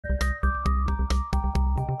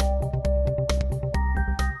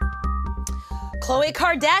Khloe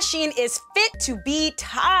Kardashian is fit to be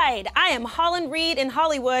tied. I am Holland Reed in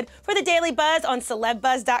Hollywood for the Daily Buzz on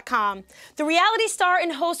CelebBuzz.com. The reality star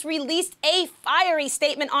and host released a fiery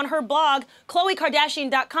statement on her blog,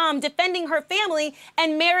 KhloeKardashian.com, defending her family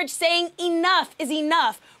and marriage, saying enough is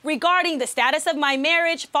enough regarding the status of my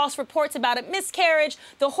marriage, false reports about a miscarriage,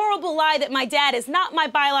 the horrible lie that my dad is not my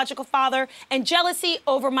biological father, and jealousy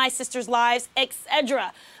over my sister's lives,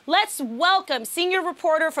 etc. Let's welcome senior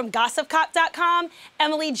reporter from GossipCop.com,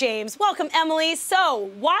 Emily James. Welcome, Emily. So,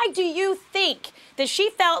 why do you think that she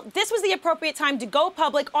felt this was the appropriate time to go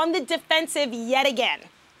public on the defensive yet again?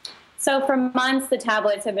 So for months, the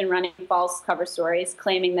tabloids have been running false cover stories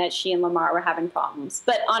claiming that she and Lamar were having problems.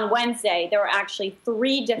 But on Wednesday, there were actually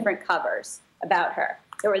 3 different covers about her.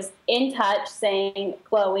 There was In Touch saying,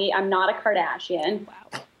 Khloe, I'm not a Kardashian.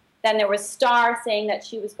 Wow. Then there was Star saying that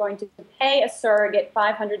she was going to pay a surrogate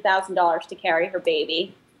 $500,000 to carry her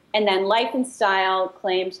baby. And then Life and Style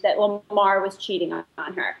claimed that Lamar was cheating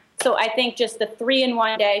on her. So I think just the 3 in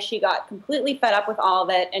one day, she got completely fed up with all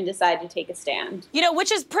of it and decided to take a stand. You know,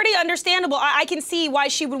 which is pretty understandable. I can see why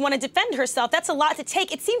she would want to defend herself. That's a lot to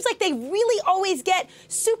take. It seems like they really always get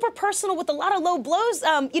super personal with a lot of low blows,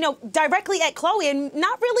 directly at Khloe and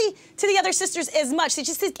not really to the other sisters as much.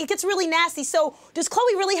 It gets really nasty. So does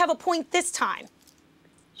Khloe really have a point this time?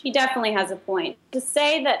 She definitely has a point. To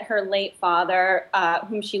say that her late father,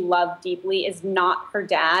 whom she loved deeply, is not her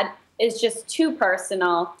dad is just too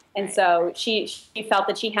personal. And so she felt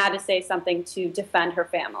that she had to say something to defend her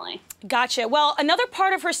family. Gotcha. Well, another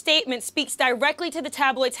part of her statement speaks directly to the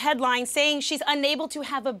tabloid's headline, saying she's unable to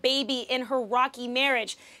have a baby in her rocky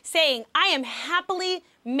marriage, saying, I am happily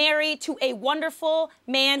married to a wonderful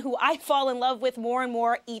man who I fall in love with more and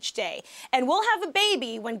more each day. And we'll have a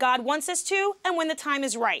baby when God wants us to and when the time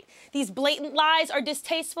is right. These blatant lies are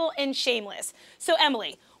distasteful and shameless. So,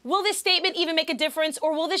 Emily, will this statement even make a difference,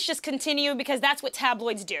 or will this just continue because that's what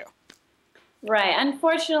tabloids do? Right.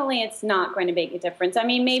 Unfortunately, it's not going to make a difference. I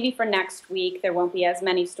mean, maybe for next week there won't be as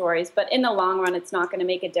many stories, but in the long run, it's not going to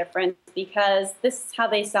make a difference because this is how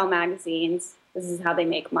they sell magazines. This is how they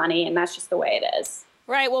make money, and that's just the way it is.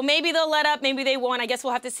 Right. Well, maybe they'll let up. Maybe they won't. I guess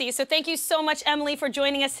we'll have to see. So thank you so much, Emily, for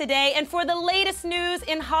joining us today. And for the latest news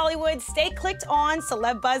in Hollywood, stay clicked on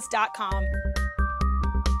CelebBuzz.com.